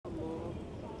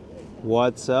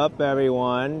What's up,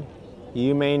 everyone?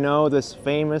 You may know this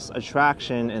famous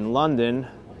attraction in London,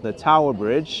 the Tower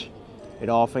Bridge. It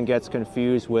often gets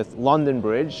confused with London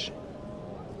Bridge.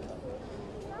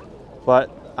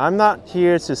 But I'm not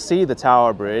here to see the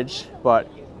Tower Bridge,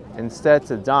 but instead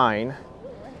to dine.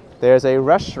 There's a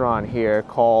restaurant here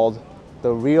called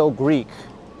The Real Greek,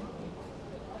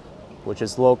 which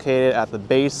is located at the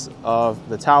base of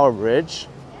the Tower Bridge.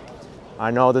 I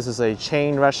know this is a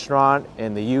chain restaurant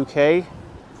in the UK.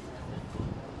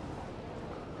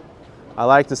 I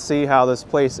like to see how this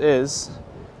place is.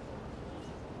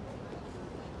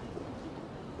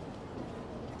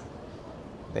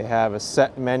 They have a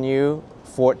set menu,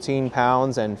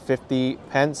 £14 and 50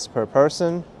 pence per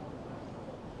person.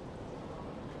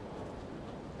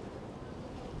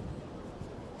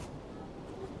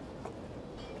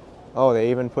 Oh, they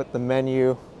even put the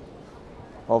menu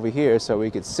over here so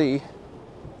we could see.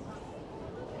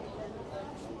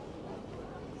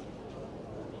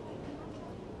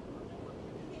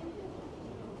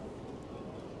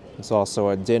 There's also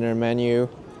a dinner menu.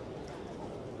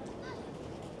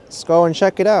 Let's go and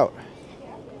check it out.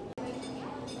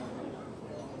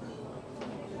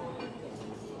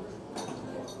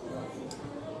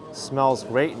 Smells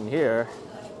great in here.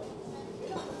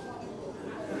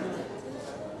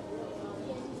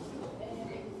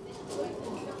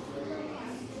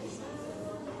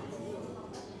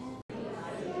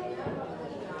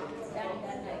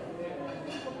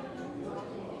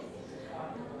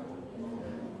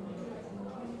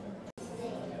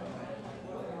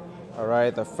 All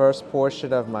right, the first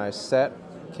portion of my set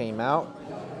came out.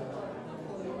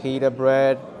 Pita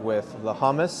bread with the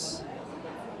hummus.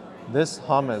 This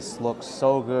hummus looks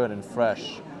so good and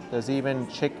fresh. There's even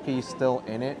chickpeas still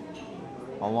in it,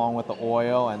 along with the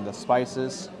oil and the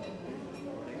spices.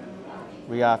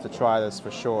 We have to try this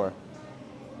for sure.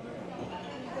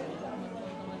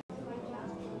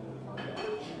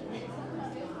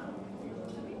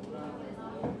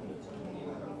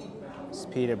 This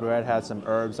pita bread had some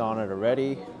herbs on it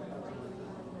already.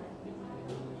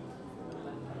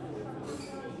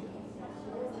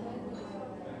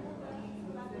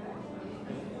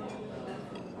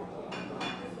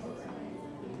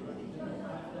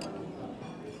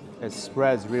 It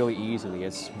spreads really easily.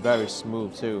 It's very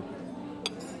smooth too.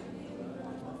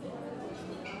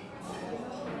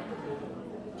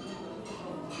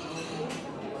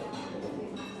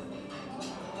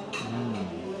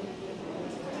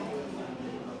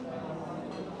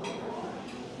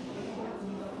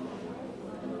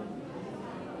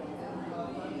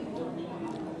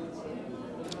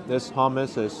 This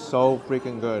hummus is so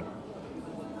freaking good.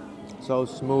 So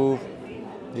smooth.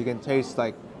 You can taste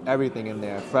like everything in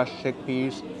there. Fresh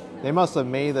chickpeas. They must have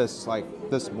made this like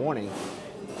this morning.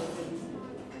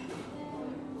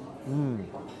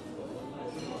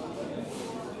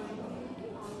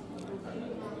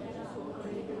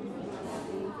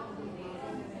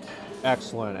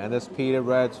 Excellent. And this pita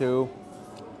bread too.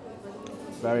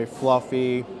 Very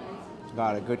fluffy.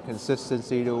 Got a good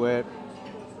consistency to it.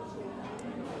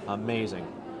 Amazing.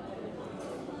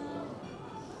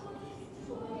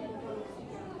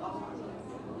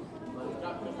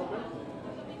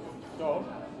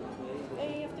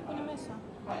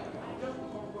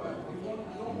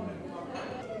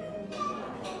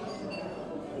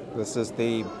 This is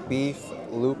the beef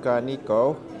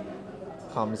lucanico.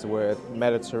 Comes with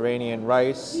Mediterranean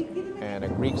rice and a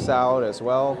Greek salad as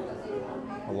well,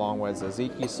 along with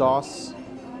tzatziki sauce.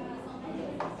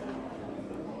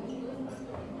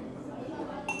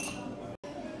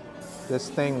 This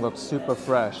thing looks super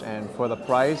fresh, and for the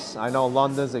price, I know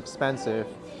London's expensive.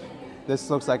 This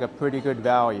looks like a pretty good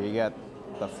value. You get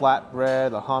the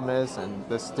flatbread, the hummus, and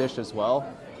this dish as well.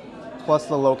 Plus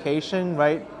the location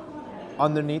right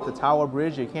underneath the Tower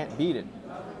Bridge, you can't beat it.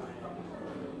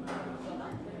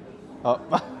 Oh,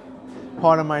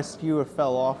 part of my skewer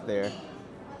fell off there.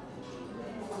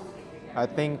 I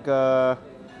think I'm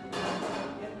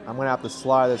gonna have to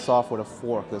slide this off with a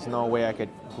fork. There's no way I could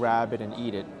grab it and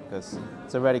eat it because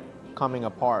it's already coming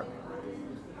apart.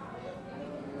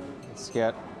 Let's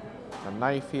get a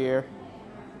knife here.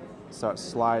 Start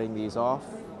sliding these off.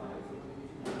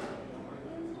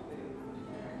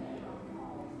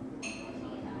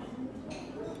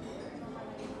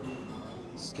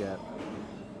 Let's get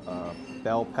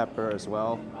bell pepper as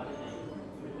well.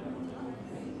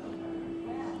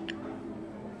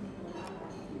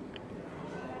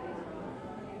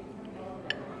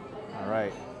 All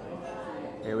right,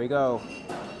 here we go.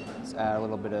 Let's add a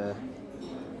little bit of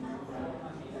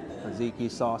tzatziki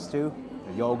sauce too,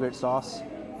 the yogurt sauce.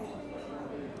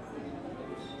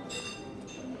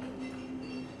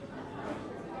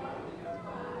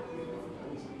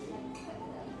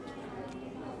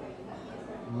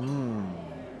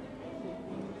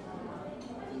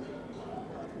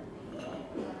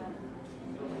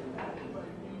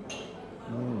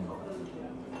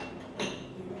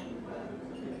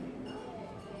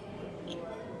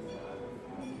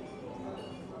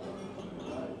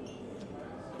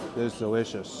 is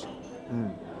delicious.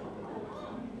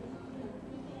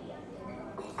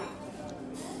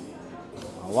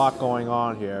 A lot going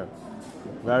on here.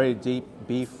 Very deep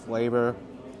beef flavor.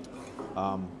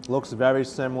 Looks very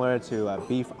similar to a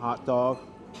beef hot dog,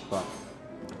 but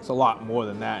it's a lot more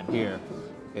than that here.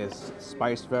 It's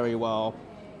spiced very well.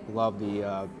 Love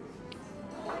the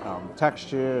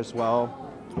texture as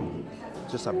well.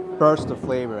 Just a burst of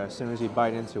flavor as soon as you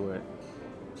bite into it.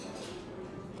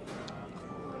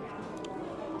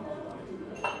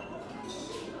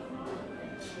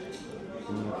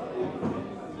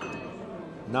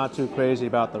 Not too crazy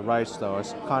about the rice though.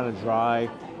 It's kind of dry.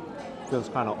 Feels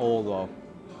kind of old though.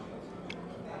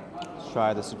 Let's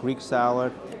try this Greek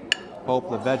salad. Hope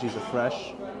the veggies are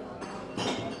fresh.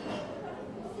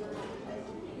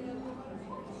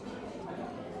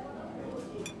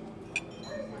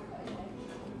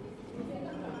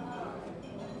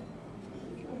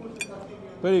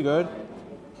 Pretty good.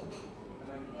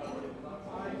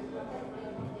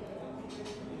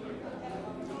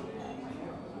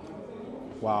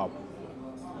 Wow.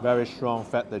 Very strong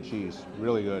feta cheese.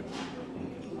 Really good.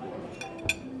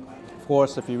 Of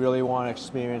course, if you really want to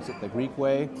experience it the Greek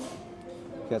way,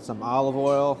 get some olive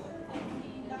oil.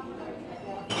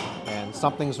 And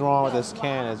something's wrong with this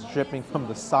can. It's dripping from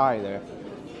the side there.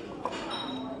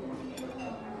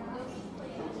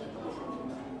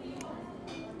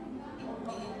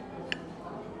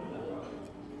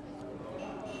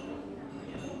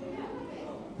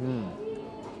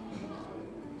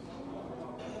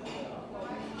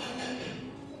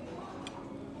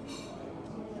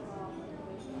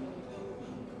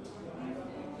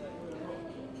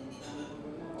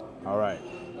 All right.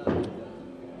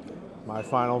 My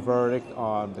final verdict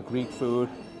on the Greek food,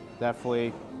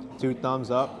 definitely 2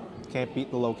 thumbs up. Can't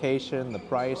beat the location, the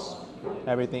price,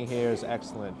 everything here is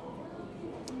excellent.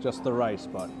 Just the rice,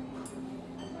 but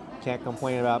can't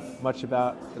complain about much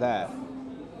about that.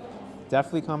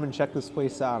 Definitely come and check this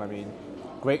place out. I mean,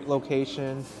 great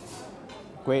location,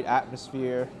 great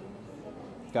atmosphere.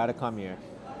 Gotta come here.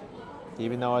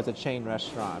 Even though it's a chain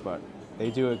restaurant, but they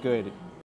do it good.